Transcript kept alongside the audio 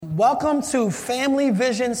Welcome to Family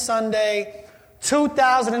Vision Sunday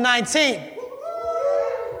 2019.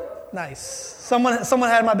 Nice. Someone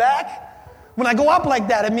had my back. When I go up like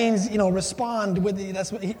that, it means, respond with the,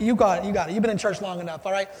 that's what, you got it. You've been in church long enough,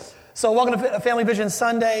 all right? So welcome to Family Vision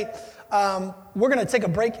Sunday. We're going to take a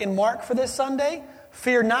break in Mark for this Sunday.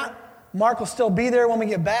 Fear not. Mark will still be there when we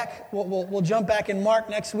get back. We'll jump back in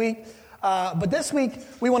Mark next week. But this week,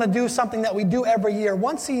 we want to do something that we do every year.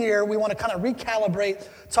 Once a year, we want to kind of recalibrate,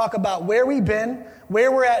 talk about where we've been, where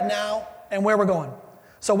we're at now, and where we're going.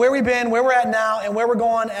 So where we've been, where we're at now, and where we're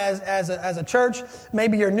going as a church.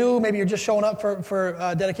 Maybe you're new, maybe you're just showing up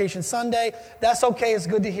for Dedication Sunday. That's okay. It's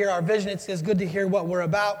good to hear our vision. It's good to hear what we're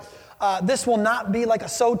about. This will not be like a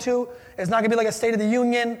SOTU. It's not going to be like a State of the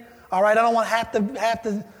Union. All right, I don't want half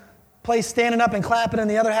the place standing up and clapping and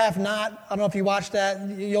the other half not. I don't know if you watched that.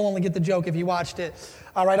 You'll only get the joke if you watched it.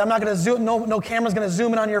 All right, I'm not going to zoom. No camera's going to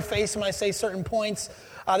zoom in on your face when I say certain points.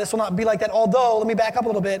 This will not be like that. Although, let me back up a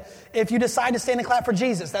little bit. If you decide to stand and clap for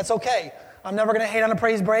Jesus, that's okay. I'm never going to hate on a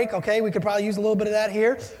praise break, okay? We could probably use a little bit of that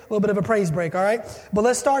here. A little bit of a praise break, all right? But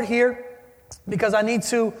let's start here because I need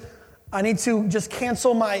to just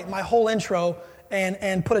cancel my whole intro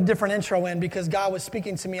and put a different intro in because God was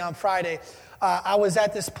speaking to me on Friday. I was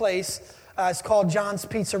at this place. It's called John's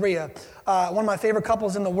Pizzeria. One of my favorite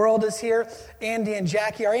couples in the world is here, Andy and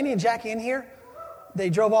Jackie. Are Andy and Jackie in here?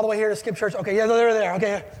 They drove all the way here to skip church. Okay, yeah, they're there.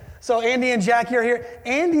 Okay, so Andy and Jackie are here.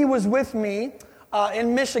 Andy was with me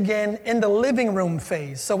in Michigan in the living room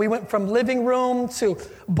phase. So we went from living room to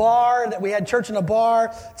bar, that we had church in a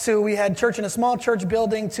bar, to we had church in a small church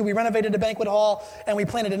building, to we renovated a banquet hall, and we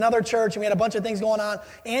planted another church, and we had a bunch of things going on.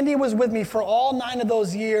 Andy was with me for all 9 of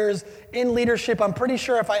those years in leadership. I'm pretty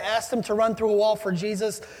sure if I asked him to run through a wall for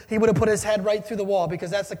Jesus, he would have put his head right through the wall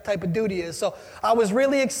because that's the type of dude he is. So I was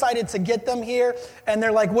really excited to get them here, and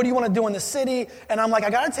they're like, what do you want to do in the city? And I'm like, I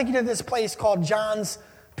got to take you to this place called John's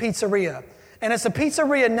Pizzeria. And it's a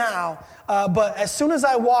pizzeria now, but as soon as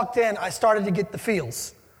I walked in, I started to get the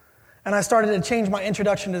feels. And I started to change my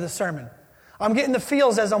introduction to the sermon. I'm getting the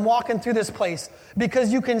feels as I'm walking through this place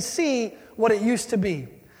because you can see what it used to be.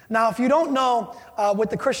 Now, if you don't know what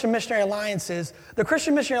the Christian Missionary Alliance is, the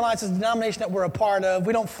Christian Missionary Alliance is a denomination that we're a part of.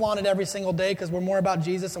 We don't flaunt it every single day because we're more about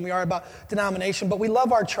Jesus than we are about denomination, but we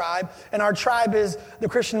love our tribe, and our tribe is the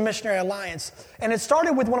Christian Missionary Alliance. And it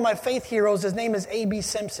started with one of my faith heroes. His name is A.B.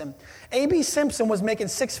 Simpson. A.B. Simpson was making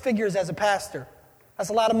 6 figures as a pastor. That's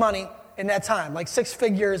a lot of money in that time, like 6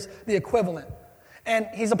 figures, the equivalent. And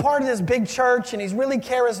he's a part of this big church, and he's really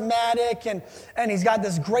charismatic, and he's got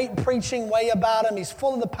this great preaching way about him. He's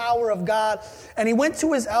full of the power of God. And he went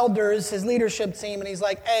to his elders, his leadership team, and he's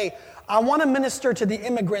like, hey, I want to minister to the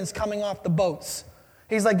immigrants coming off the boats.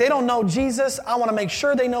 He's like, they don't know Jesus. I want to make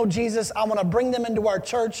sure they know Jesus. I want to bring them into our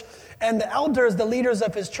church. And the elders, the leaders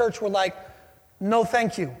of his church were like, no,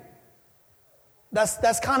 thank you.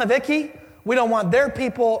 That's kind of icky. We don't want their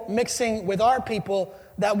people mixing with our people.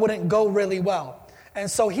 That wouldn't go really well. And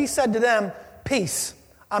so he said to them, peace,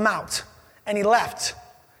 I'm out. And he left.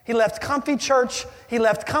 He left comfy church. He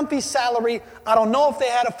left comfy salary. I don't know if they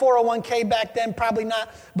had a 401k back then, probably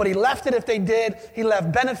not. But he left it if they did. He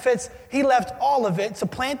left benefits. He left all of it to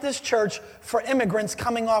plant this church for immigrants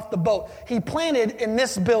coming off the boat. He planted in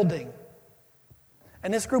this building.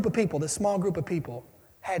 And this group of people, this small group of people,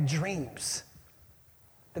 had dreams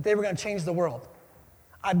that they were going to change the world.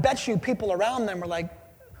 I bet you people around them were like,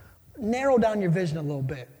 narrow down your vision a little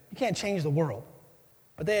bit. You can't change the world.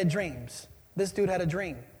 But they had dreams. This dude had a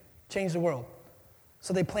dream. Change the world.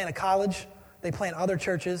 So they plant a college. They plant other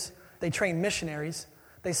churches. They train missionaries.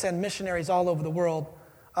 They send missionaries all over the world.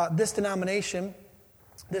 This denomination,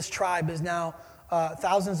 this tribe is now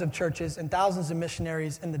thousands of churches and thousands of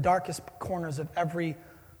missionaries in the darkest corners of every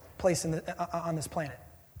place on this planet.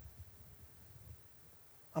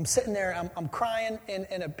 I'm sitting there. I'm crying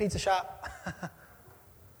in a pizza shop.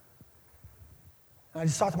 And I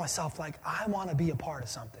just thought to myself, like, I want to be a part of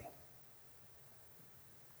something.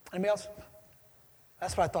 Anybody else?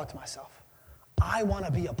 That's what I thought to myself. I want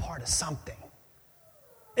to be a part of something.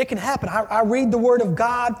 It can happen. I read the Word of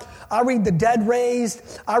God. I read the dead raised.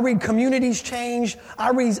 I read communities changed.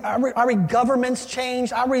 I read governments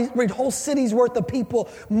changed. I read whole cities worth of people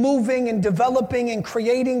moving and developing and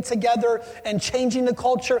creating together and changing the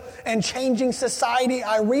culture and changing society.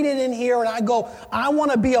 I read it in here and I go, I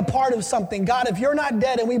want to be a part of something. God, if you're not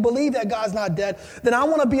dead and we believe that God's not dead, then I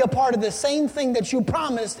want to be a part of the same thing that you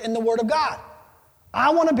promised in the Word of God.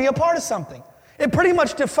 I want to be a part of something. It pretty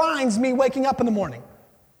much defines me waking up in the morning.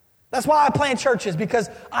 That's why I plant churches, because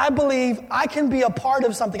I believe I can be a part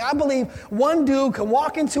of something. I believe one dude can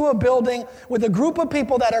walk into a building with a group of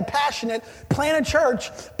people that are passionate, plant a church,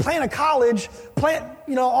 plant a college, plant,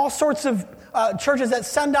 all sorts of churches that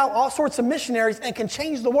send out all sorts of missionaries and can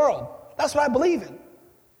change the world. That's what I believe in.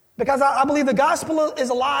 Because I believe the gospel is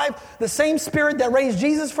alive. The same spirit that raised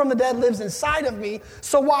Jesus from the dead lives inside of me.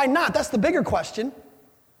 So why not? That's the bigger question.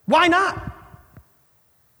 Why not?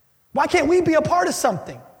 Why can't we be a part of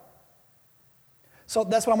something? So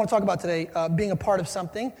that's what I want to talk about today, being a part of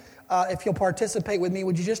something. If you'll participate with me,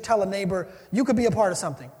 would you just tell a neighbor, you could be a part of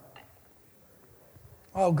something?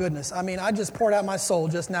 Oh, goodness. I just poured out my soul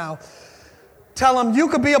just now. Tell them, you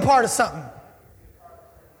could be a part of something.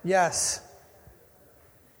 Yes.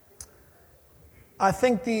 I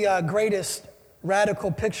think the greatest radical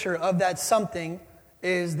picture of that something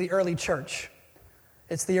is the early church.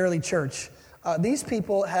 It's the early church. These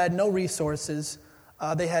people had no resources.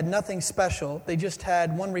 They had nothing special. They just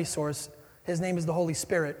had one resource. His name is the Holy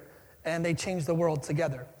Spirit, and they changed the world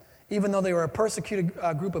together. Even though they were a persecuted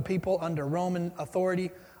group of people under Roman authority,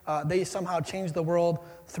 they somehow changed the world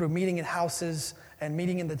through meeting in houses and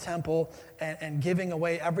meeting in the temple and giving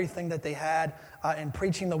away everything that they had and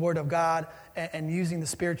preaching the word of God and using the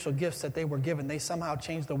spiritual gifts that they were given. They somehow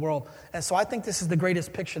changed the world. And so I think this is the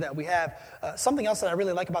greatest picture that we have. Something else that I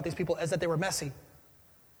really like about these people is that they were messy.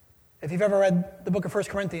 If you've ever read the book of 1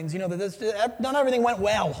 Corinthians, you know that not everything went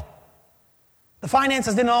well. The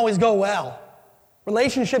finances didn't always go well.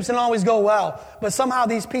 Relationships didn't always go well. But somehow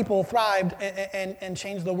these people thrived and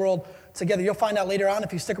changed the world together. You'll find out later on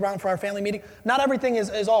if you stick around for our family meeting. Not everything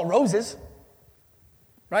is all roses,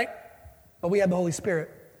 right? But we have the Holy Spirit.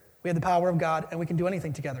 We have the power of God, and we can do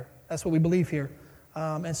anything together. That's what we believe here.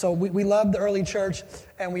 And so we love the early church,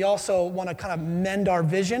 and we also want to kind of mend our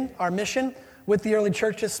vision, our mission. With the early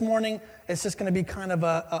church this morning, it's just going to be kind of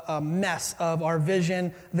a mess of our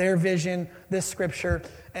vision, their vision, this scripture.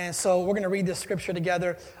 And so we're going to read this scripture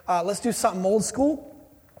together. Let's do something old school.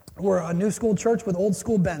 We're a new school church with old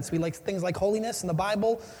school bents. We like things like holiness and the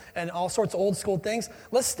Bible and all sorts of old school things.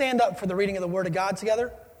 Let's stand up for the reading of the Word of God together.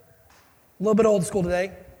 A little bit old school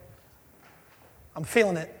today. I'm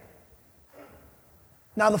feeling it.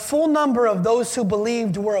 Now the full number of those who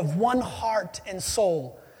believed were of one heart and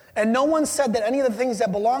soul. And no one said that any of the things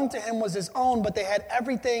that belonged to him was his own, but they had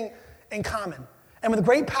everything in common. And with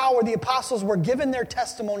great power, the apostles were given their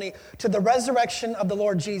testimony to the resurrection of the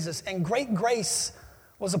Lord Jesus, and great grace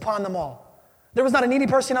was upon them all. There was not a needy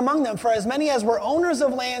person among them, for as many as were owners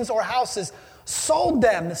of lands or houses sold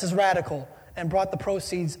them, this is radical, and brought the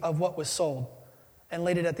proceeds of what was sold and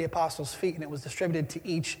laid it at the apostles' feet, and it was distributed to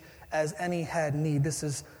each as any had need. This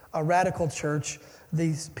is a radical church.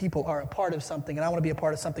 These people are a part of something, and I want to be a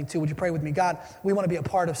part of something too. Would you pray with me? God, we want to be a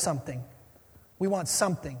part of something. We want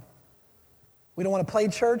something. We don't want to play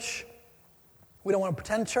church. We don't want to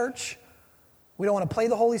pretend church. We don't want to play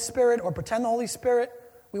the Holy Spirit or pretend the Holy Spirit.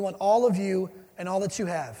 We want all of you and all that you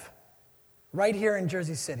have right here in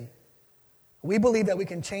Jersey City. We believe that we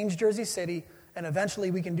can change Jersey City, and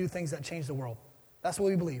eventually we can do things that change the world. That's what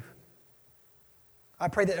we believe. I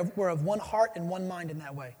pray that we're of one heart and one mind in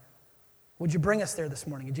that way. Would you bring us there this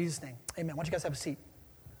morning? In Jesus' name, amen. Why don't you guys have a seat?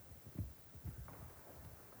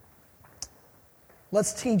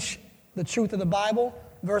 Let's teach the truth of the Bible,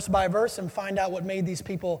 verse by verse, and find out what made these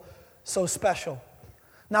people so special.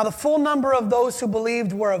 Now, the full number of those who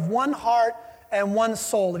believed were of one heart and one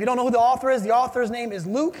soul. If you don't know who the author's name is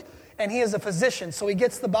Luke, and he is a physician. So he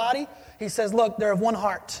gets the body. He says, look, they're of one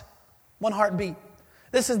heart, one heartbeat.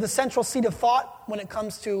 This is the central seat of thought when it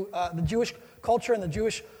comes to the Jewish culture and the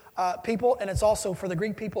Jewish people, and it's also for the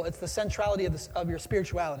Greek people, it's the centrality of your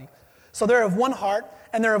spirituality. So they're of one heart,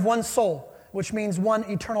 and they're of one soul, which means one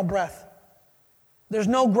eternal breath. There's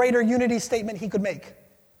no greater unity statement he could make.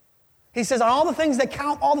 He says on all the things that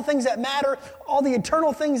count, all the things that matter, all the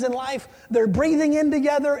eternal things in life, they're breathing in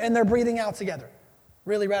together and they're breathing out together.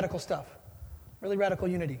 Really radical stuff. Really radical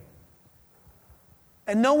unity.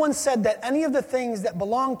 And no one said that any of the things that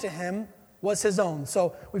belonged to him was his own.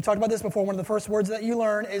 So we've talked about this before. One of the first words that you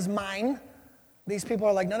learn is mine. These people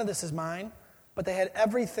are like, none of this is mine. But they had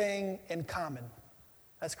everything in common.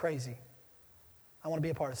 That's crazy. I want to be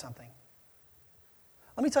a part of something.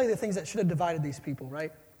 Let me tell you the things that should have divided these people,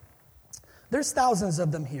 right? There's thousands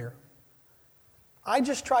of them here. I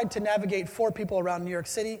just tried to navigate 4 people around New York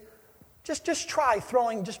City. Just try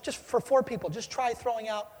throwing, just for 4 people, just try throwing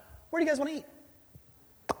out, where do you guys want to eat?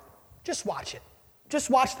 Just watch it. Just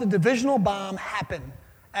watch the divisional bomb happen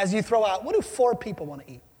as you throw out, what do 4 people want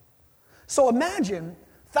to eat? So imagine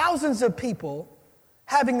thousands of people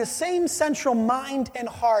having the same central mind and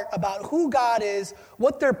heart about who God is,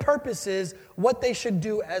 what their purpose is, what they should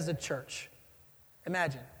do as a church.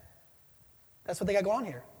 Imagine. That's what they got going on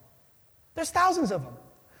here. There's thousands of them.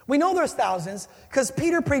 We know there's thousands because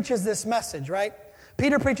Peter preaches this message, right?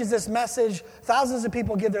 Peter preaches this message. Thousands of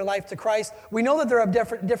people give their life to Christ. We know that they're of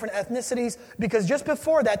different ethnicities because just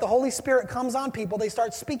before that, the Holy Spirit comes on people. They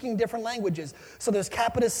start speaking different languages. So there's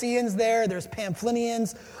Cappadocians there's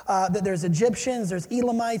Pamphylians, there's Egyptians, there's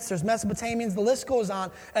Elamites, there's Mesopotamians. The list goes on.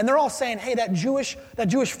 And they're all saying, hey, that Jewish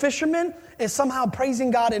fisherman is somehow praising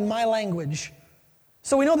God in my language.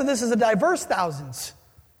 So we know that this is a diverse thousands.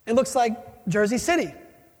 It looks like Jersey City.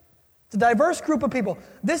 It's a diverse group of people.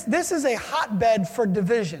 This is a hotbed for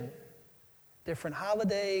division. Different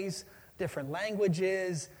holidays, different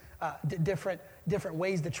languages, different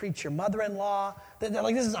ways to treat your mother-in-law.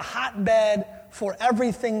 Like this is a hotbed for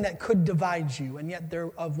everything that could divide you. And yet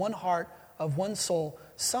they're of one heart, of one soul.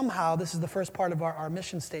 Somehow, this is the first part of our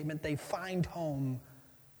mission statement, they find home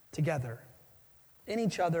together in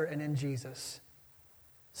each other and in Jesus.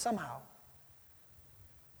 Somehow.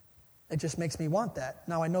 It just makes me want that.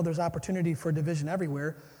 Now, I know there's opportunity for division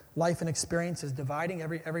everywhere. Life and experience is dividing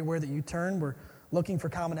everywhere that you turn. We're looking for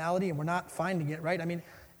commonality, and we're not finding it, right? I mean,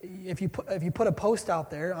 if you put a post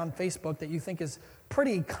out there on Facebook that you think is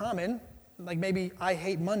pretty common, like maybe I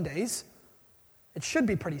hate Mondays, it should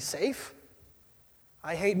be pretty safe.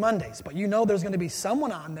 I hate Mondays. But you know there's going to be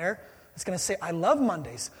someone on there that's going to say, I love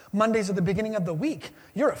Mondays. Mondays are the beginning of the week.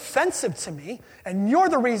 You're offensive to me, and you're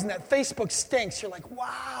the reason that Facebook stinks. You're like,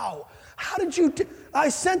 wow. How did you I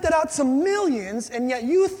sent that out to millions, and yet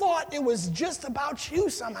you thought it was just about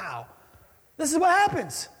you somehow. This is what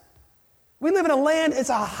happens. We live in a land, it's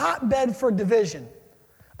a hotbed for division.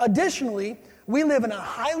 Additionally, we live in a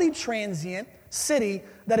highly transient city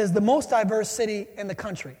that is the most diverse city in the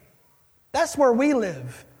country. That's where we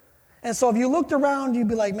live. And so if you looked around, you'd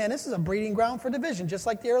be like, man, this is a breeding ground for division, just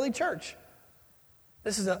like the early church.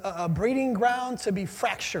 This is a breeding ground to be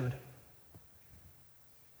fractured.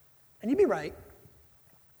 And you'd be right,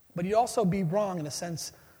 but you'd also be wrong in the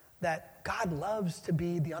sense that God loves to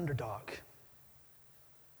be the underdog.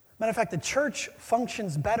 Matter of fact, the church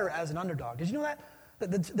functions better as an underdog. Did you know that?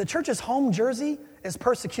 The church's home jersey is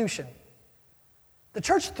persecution. The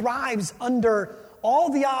church thrives under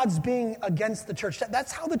all the odds being against the church.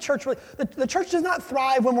 That's how the church really... The church does not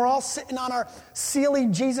thrive when we're all sitting on our Sealy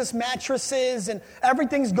Jesus mattresses and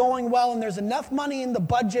everything's going well and there's enough money in the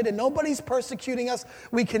budget and nobody's persecuting us.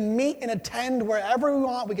 We can meet and attend wherever we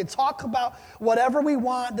want. We can talk about whatever we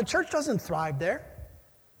want. The church doesn't thrive there.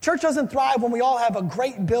 Church doesn't thrive when we all have a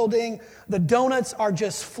great building. The donuts are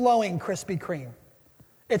just flowing Krispy Kreme.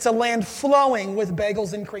 It's a land flowing with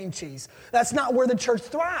bagels and cream cheese. That's not where the church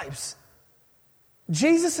thrives.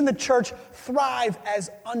 Jesus and the church thrive as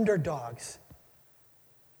underdogs.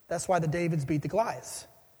 That's why the Davids beat the Goliaths.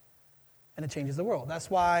 And it changes the world. That's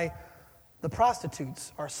why the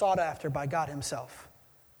prostitutes are sought after by God himself.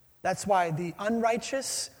 That's why the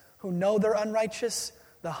unrighteous who know they're unrighteous,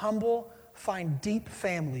 the humble, find deep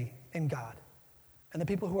family in God. And the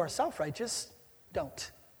people who are self-righteous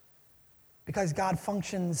don't. Because God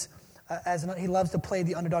functions he loves to play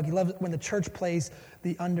the underdog. He loves it when the church plays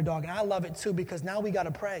the underdog. And I love it too because now we got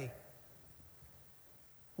to pray.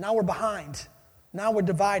 Now we're behind. Now we're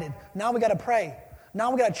divided. Now we got to pray.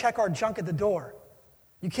 Now we got to check our junk at the door.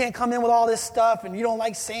 You can't come in with all this stuff and you don't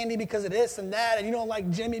like Sandy because of this and that and you don't like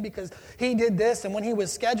Jimmy because he did this and when he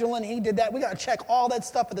was scheduling, he did that. We got to check all that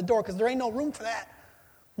stuff at the door because there ain't no room for that.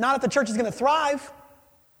 Not if the church is going to thrive.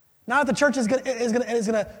 Not if the church is going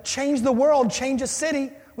to change the world, change a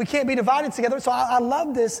city. We can't be divided together. So I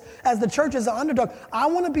love this as the church is an underdog. I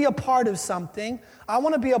want to be a part of something. I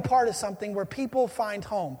want to be a part of something where people find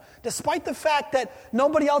home. Despite the fact that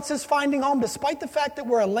nobody else is finding home, despite the fact that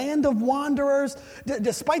we're a land of wanderers,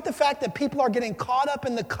 despite the fact that people are getting caught up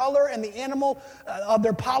in the color and the animal of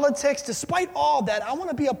their politics, despite all that, I want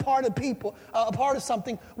to be a part of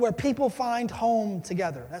something where people find home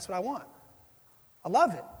together. That's what I want. I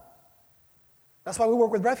love it. That's why we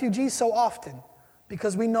work with refugees so often.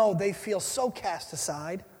 Because we know they feel so cast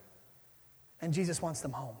aside, and Jesus wants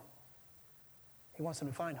them home. He wants them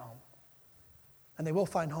to find home. And they will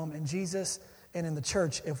find home in Jesus and in the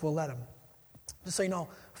church if we'll let them. Just so you know,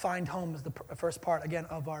 find home is the first part, again,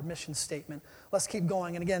 of our mission statement. Let's keep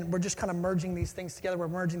going. And again, we're just kind of merging these things together. We're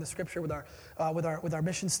merging the scripture with our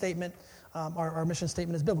mission statement. Our mission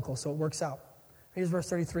statement is biblical, so it works out. Here's verse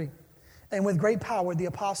 33. And with great power, the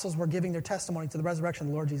apostles were giving their testimony to the resurrection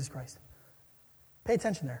of the Lord Jesus Christ. Pay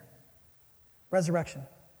attention there. Resurrection.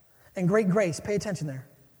 And great grace, pay attention there,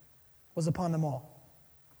 was upon them all.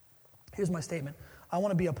 Here's my statement. I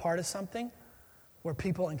want to be a part of something where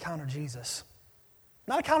people encounter Jesus.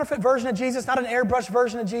 Not a counterfeit version of Jesus, not an airbrush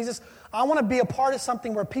version of Jesus. I want to be a part of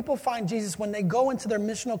something where people find Jesus. When they go into their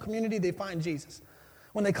missional community, they find Jesus.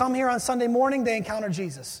 When they come here on Sunday morning, they encounter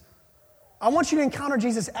Jesus. I want you to encounter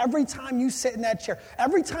Jesus every time you sit in that chair.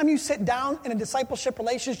 Every time you sit down in a discipleship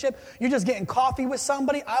relationship, you're just getting coffee with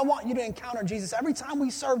somebody. I want you to encounter Jesus. Every time we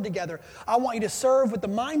serve together, I want you to serve with the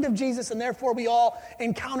mind of Jesus, and therefore we all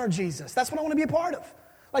encounter Jesus. That's what I want to be a part of.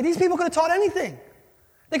 Like, these people could have taught anything.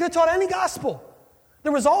 They could have taught any gospel.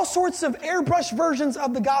 There was all sorts of airbrush versions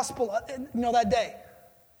of the gospel, that day.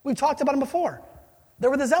 We've talked about them before. There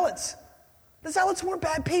were the Zealots. The Zealots weren't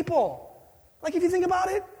bad people. Like, if you think about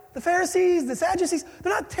it, the Pharisees, the Sadducees,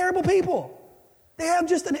 they're not terrible people. They have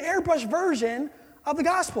just an airbrush version of the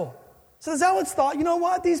gospel. So the Zealots thought, you know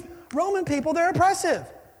what? These Roman people, they're oppressive.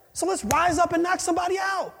 So let's rise up and knock somebody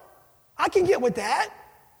out. I can get with that.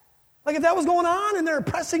 Like, if that was going on and they're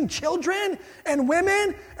oppressing children and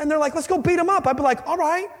women and they're like, let's go beat them up, I'd be like, all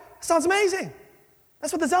right, sounds amazing.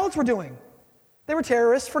 That's what the Zealots were doing. They were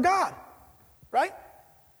terrorists for God, right?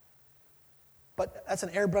 But that's an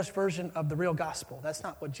airbrush version of the real gospel. That's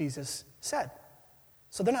not what Jesus said.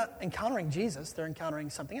 So they're not encountering Jesus, they're encountering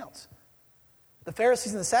something else. The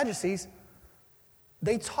Pharisees and the Sadducees,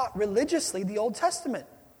 they taught religiously the Old Testament.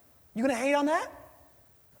 You going to hate on that?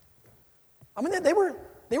 I mean,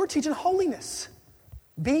 they were teaching holiness,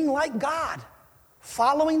 being like God,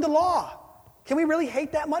 following the law. Can we really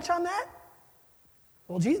hate that much on that?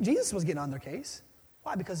 Well, Jesus was getting on their case.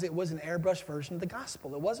 Why? Because it was an airbrush version of the gospel.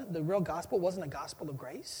 The real gospel wasn't a gospel of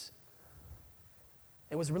grace.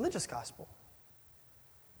 It was a religious gospel.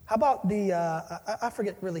 How about I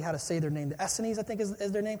forget really how to say their name, the Essenes, I think is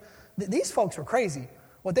their name. These folks were crazy.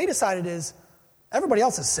 What they decided is, everybody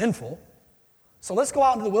else is sinful, so let's go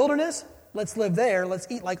out into the wilderness, let's live there, let's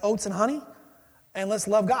eat like oats and honey, and let's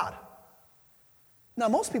love God. Now,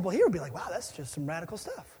 most people here would be like, wow, that's just some radical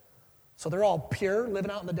stuff. So they're all pure, living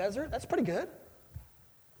out in the desert. That's pretty good.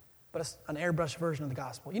 But it's an airbrush version of the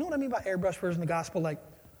gospel. You know what I mean by airbrush version of the gospel? Like,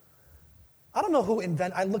 I don't know who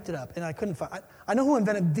invented, I looked it up and I couldn't find, I know who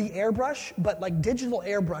invented the airbrush, but like digital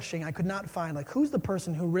airbrushing, I could not find, like, who's the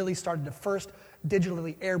person who really started to first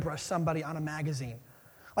digitally airbrush somebody on a magazine?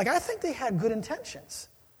 Like, I think they had good intentions.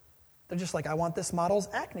 They're just like, I want this model's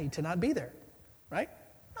acne to not be there, right?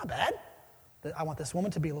 Not bad. I want this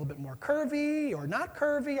woman to be a little bit more curvy or not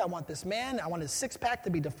curvy. I want this man, I want his six-pack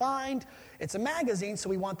to be defined. It's a magazine,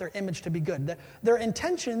 so we want their image to be good. Their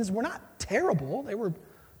intentions were not terrible. They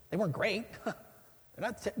weren't great.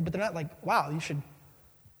 But they're not like, wow, you should.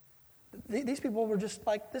 These people were just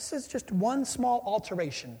like, this is just one small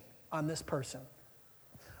alteration on this person.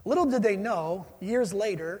 Little did they know, years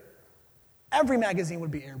later, every magazine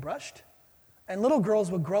would be airbrushed, and little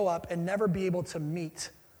girls would grow up and never be able to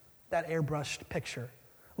meet that airbrushed picture.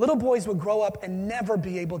 Little boys would grow up and never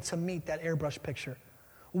be able to meet that airbrushed picture.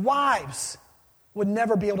 Wives would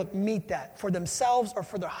never be able to meet that for themselves or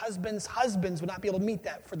for their husbands. Husbands would not be able to meet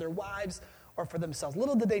that for their wives or for themselves.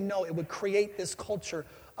 Little did they know it would create this culture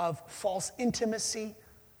of false intimacy,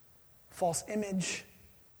 false image.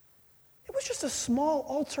 It was just a small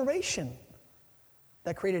alteration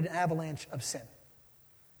that created an avalanche of sin,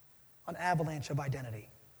 an avalanche of identity.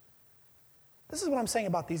 This is what I'm saying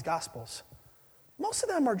about these gospels. Most of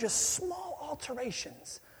them are just small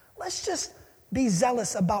alterations. Let's just be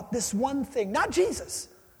zealous about this one thing. Not Jesus,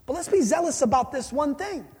 but let's be zealous about this one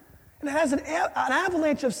thing. And it has an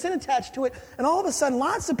avalanche of sin attached to it, and all of a sudden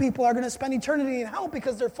lots of people are going to spend eternity in hell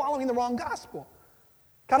because they're following the wrong gospel.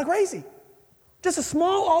 Kind of crazy. Just a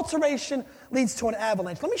small alteration leads to an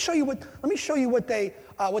avalanche. Let me show you what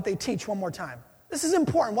they teach one more time. This is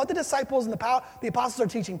important. What the disciples and the apostles are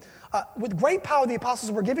teaching. With great power, the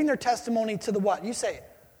apostles were giving their testimony to the what? You say it.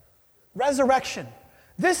 Resurrection.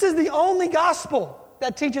 This is the only gospel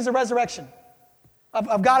that teaches a resurrection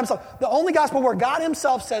of God himself. The only gospel where God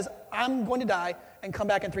himself says, I'm going to die and come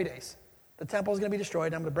back in 3 days. The temple is going to be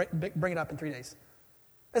destroyed, and I'm going to bring it up in 3 days.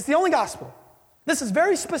 It's the only gospel. This is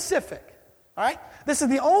very specific. All right? This is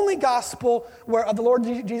the only gospel where of the Lord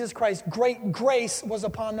Jesus Christ, great grace was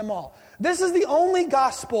upon them all. This is the only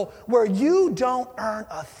gospel where you don't earn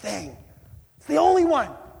a thing. It's the only one.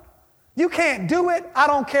 You can't do it. I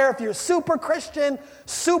don't care if you're super Christian,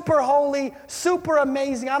 super holy, super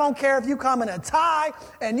amazing. I don't care if you come in a tie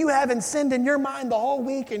and you haven't sinned in your mind the whole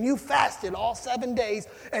week and you fasted all 7 days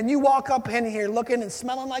and you walk up in here looking and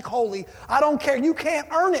smelling like holy. I don't care. You can't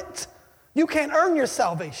earn it. You can't earn your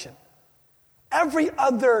salvation. Every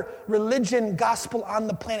other religion, gospel on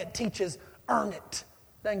the planet teaches, earn it.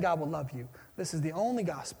 Then God will love you. This is the only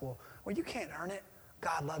gospel where you can't earn it.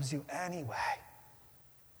 God loves you anyway.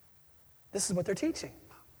 This is what they're teaching.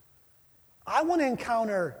 I want to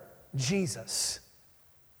encounter Jesus.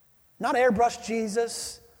 Not airbrush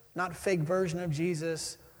Jesus, not fake version of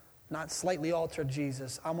Jesus, not slightly altered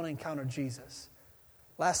Jesus. I want to encounter Jesus.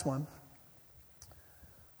 Last one.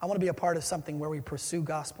 I want to be a part of something where we pursue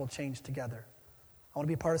gospel change together. I want to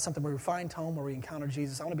be a part of something where we find home, where we encounter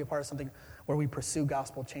Jesus. I want to be a part of something where we pursue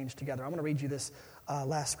gospel change together. I'm going to read you this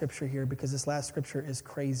last scripture here because this last scripture is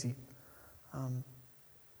crazy.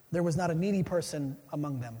 There was not a needy person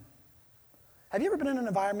among them. Have you ever been in an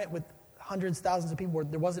environment with hundreds, thousands of people where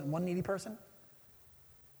there wasn't one needy person?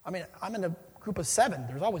 I mean, I'm in a group of 7.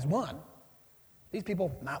 There's always one. These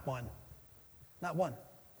people, not one. Not one.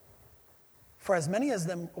 For as many as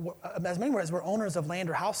were owners of land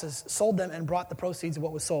or houses, sold them and brought the proceeds of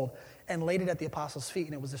what was sold and laid it at the apostles' feet,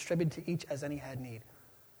 and it was distributed to each as any had need.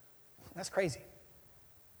 That's crazy.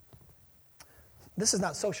 This is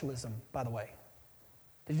not socialism, by the way.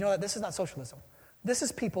 Did you know that? This is not socialism. This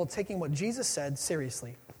is people taking what Jesus said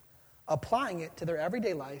seriously, applying it to their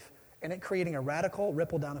everyday life, and it creating a radical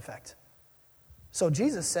ripple-down effect. So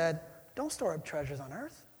Jesus said, don't store up treasures on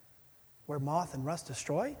earth where moth and rust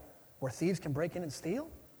destroy, where thieves can break in and steal.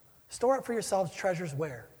 Store up for yourselves treasures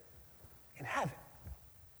where? In heaven.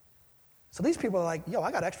 So these people are like, yo,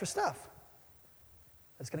 I got extra stuff.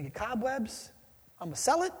 It's going to get cobwebs. I'm going to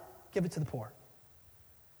sell it, give it to the poor.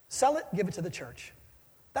 Sell it, give it to the church.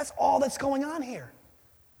 That's all that's going on here.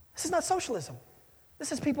 This is not socialism.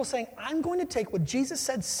 This is people saying, I'm going to take what Jesus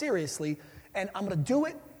said seriously, and I'm going to do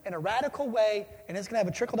it in a radical way, and it's going to have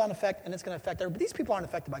a trickle-down effect, and it's going to affect everybody. But these people aren't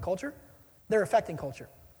affected by culture. They're affecting culture.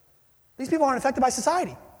 These people aren't affected by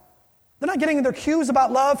society. They're not getting their cues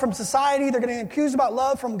about love from society. They're getting cues about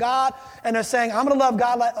love from God, and they're saying, I'm going to love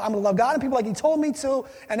God. I'm going to love God and people like He told me to,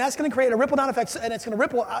 and that's going to create a ripple-down effect, and it's going to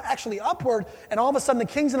ripple actually upward, and all of a sudden the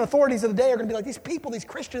kings and authorities of the day are going to be like, these people, these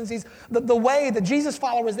Christians, the way, the Jesus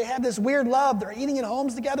followers, they have this weird love. They're eating in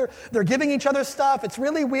homes together. They're giving each other stuff. It's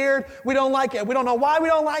really weird. We don't like it. We don't know why we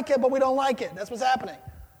don't like it, but we don't like it. That's what's happening.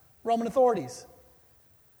 Roman authorities.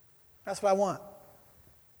 That's what I want.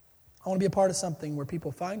 I want to be a part of something where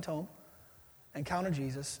people find home, encounter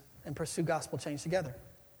Jesus, and pursue gospel change together.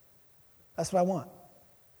 That's what I want.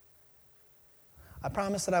 I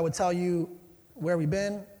promised that I would tell you where we've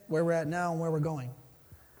been, where we're at now, and where we're going.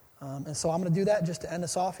 And so I'm going to do that just to end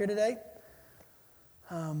us off here today.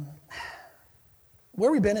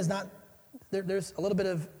 Where we've been is not, there's a little bit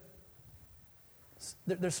of,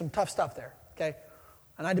 there's some tough stuff there, okay?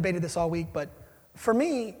 And I debated this all week, but for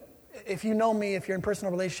me, if you know me, if you're in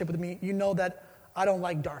personal relationship with me, you know that I don't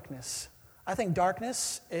like darkness. I think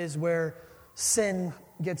darkness is where sin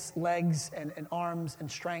gets legs and arms and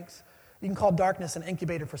strength. You can call darkness an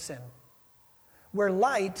incubator for sin. Where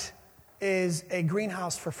light is a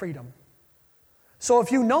greenhouse for freedom. So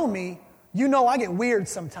if you know me, you know I get weird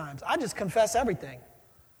sometimes. I just confess everything.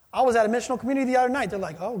 I was at a missional community the other night. They're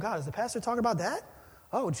like, oh, God, is the pastor talking about that?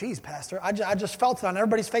 Oh, geez, pastor. I just felt it on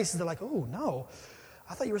everybody's faces. They're like, oh, no.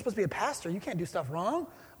 I thought you were supposed to be a pastor. You can't do stuff wrong.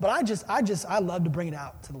 But I love to bring it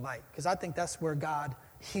out to the light because I think that's where God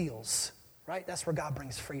heals, right? That's where God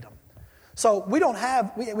brings freedom. So we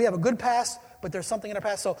have a good past, but there's something in our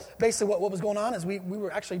past. So basically what was going on is we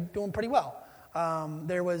were actually doing pretty well.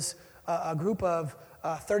 There was a group of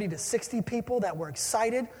 30 to 60 people that were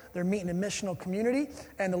excited. They're meeting a missional community,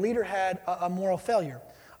 and the leader had a moral failure.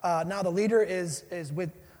 Now the leader is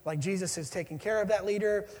with, like Jesus is taking care of that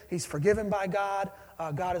leader. He's forgiven by God.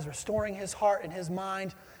 God is restoring his heart and his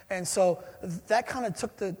mind. And so that kind of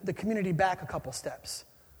took the community back a couple steps.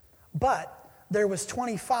 But there was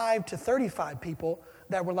 25 to 35 people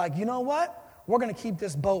that were like, you know what? We're going to keep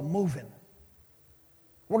this boat moving.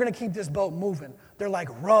 We're going to keep this boat moving. They're like,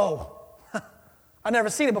 row. I've never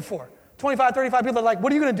seen it before. 25, 35 people are like,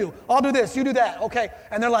 what are you going to do? I'll do this, you do that. Okay.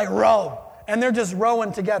 And they're like, row. And they're just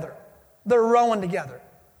rowing together. They're rowing together.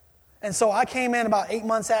 And so I came in about 8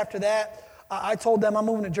 months after that. I told them I'm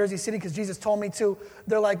moving to Jersey City because Jesus told me to.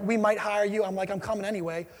 They're like, we might hire you. I'm like, I'm coming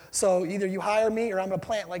anyway. So either you hire me or I'm going to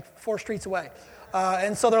plant like 4 streets away.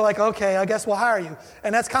 And so they're like, okay, I guess we'll hire you.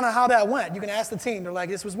 And that's kind of how that went. You can ask the team. They're like,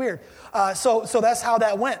 this was weird. So that's how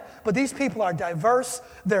that went. But these people are diverse.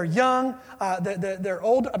 They're young. They're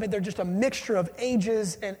old. I mean, they're just a mixture of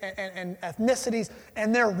ages and ethnicities.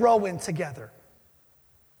 And they're rowing together.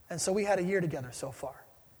 And so we had a year together so far.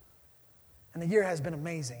 And the year has been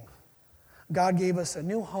amazing. God gave us a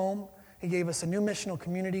new home. He gave us a new missional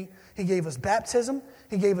community. He gave us baptism.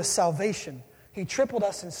 He gave us salvation. He tripled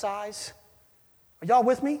us in size. Are y'all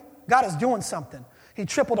with me? God is doing something. He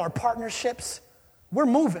tripled our partnerships. We're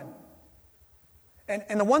moving.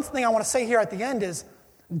 And the one thing I want to say here at the end is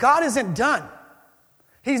God isn't done.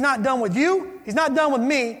 He's not done with you. He's not done with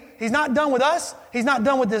me. He's not done with us. He's not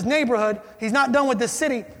done with this neighborhood. He's not done with this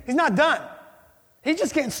city. He's not done. He's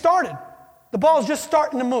just getting started. The ball's just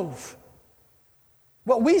starting to move.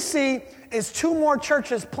 What we see is 2 more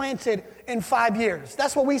churches planted in 5 years.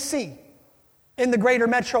 That's what we see in the greater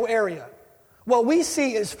metro area. What we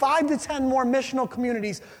see is 5 to 10 more missional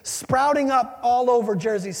communities sprouting up all over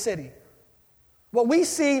Jersey City. What we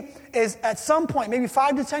see is at some point, maybe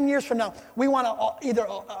 5 to 10 years from now, we want either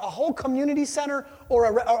a whole community center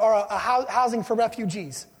or a housing for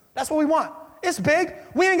refugees. That's what we want. It's big.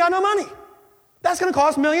 We ain't got no money. That's going to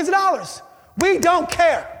cost millions of dollars. We don't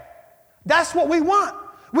care. That's what we want.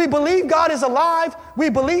 We believe God is alive. We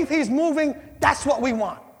believe He's moving. That's what we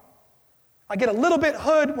want. I get a little bit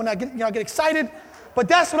hood when I get excited, but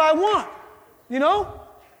that's what I want,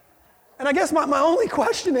 And I guess my only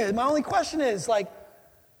question is, like,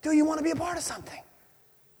 do you want to be a part of something?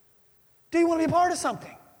 Do you want to be a part of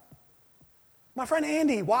something? My friend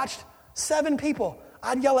Andy watched 7 people.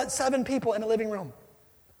 I'd yell at 7 people in the living room.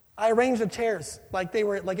 I arranged the chairs like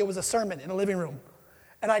it was a sermon in the living room.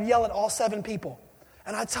 And I'd yell at all 7 people.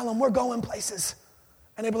 And I'd tell them, we're going places.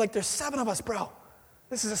 And they'd be like, there's 7 of us, bro.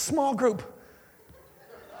 This is a small group.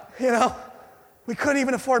 We couldn't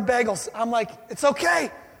even afford bagels. I'm like, it's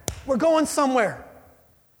okay. We're going somewhere.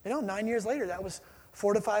 9 years later, that was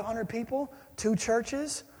 400 to 500 people, 2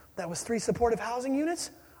 churches. That was 3 supportive housing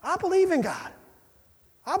units. I believe in God.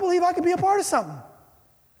 I believe I could be a part of something.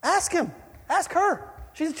 Ask him. Ask her.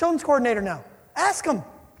 She's a children's coordinator now. Ask him.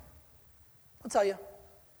 I'll tell you.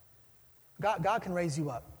 God can raise you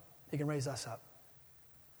up. He can raise us up.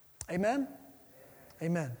 Amen?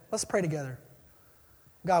 Amen. Let's pray together.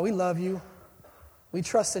 God, we love you. We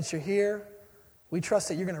trust that you're here. We trust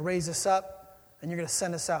that you're going to raise us up and you're going to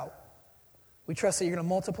send us out. We trust that you're going to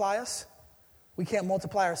multiply us. We can't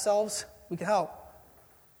multiply ourselves. We can help.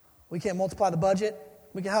 We can't multiply the budget.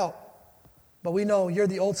 We can help. But we know you're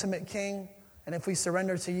the ultimate king, and if we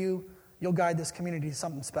surrender to you, you'll guide this community to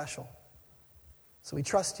something special. So we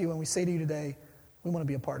trust you, and we say to you today, we want to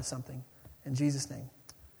be a part of something. In Jesus' name,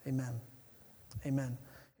 amen. Amen.